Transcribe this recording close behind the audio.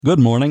Good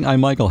morning,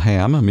 I'm Michael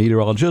Ham.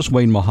 Meteorologist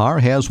Wayne Mahar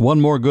has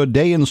one more good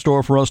day in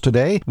store for us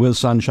today with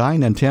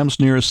sunshine and temps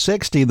near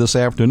 60 this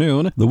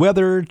afternoon. The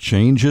weather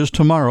changes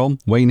tomorrow.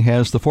 Wayne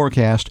has the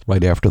forecast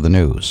right after the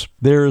news.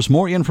 There's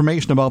more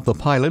information about the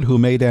pilot who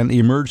made an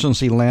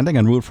emergency landing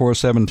on Route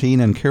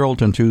 417 in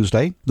Carrollton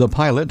Tuesday. The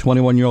pilot,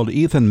 21-year-old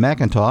Ethan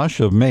McIntosh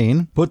of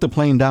Maine, put the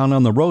plane down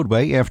on the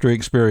roadway after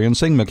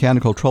experiencing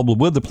mechanical trouble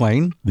with the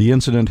plane. The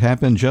incident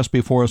happened just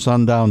before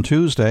sundown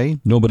Tuesday.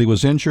 Nobody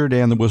was injured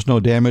and there was no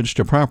damage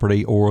to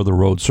property or the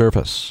road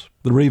surface.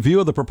 The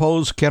review of the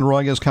proposed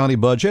Cattaraugus County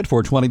budget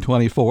for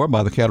 2024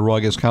 by the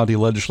Cattaraugus County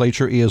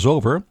Legislature is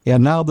over,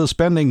 and now the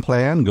spending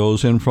plan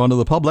goes in front of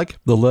the public.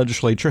 The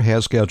legislature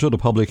has scheduled a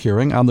public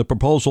hearing on the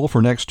proposal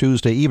for next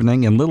Tuesday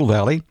evening in Little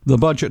Valley. The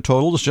budget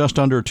totals just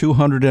under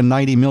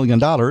 $290 million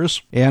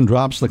and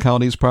drops the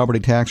county's property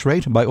tax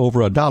rate by over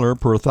 $1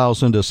 per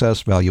thousand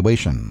assessed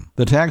valuation.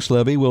 The tax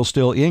levy will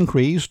still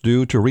increase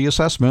due to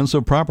reassessments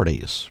of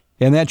properties.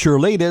 And that's your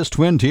latest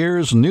Twin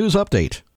Tiers news update.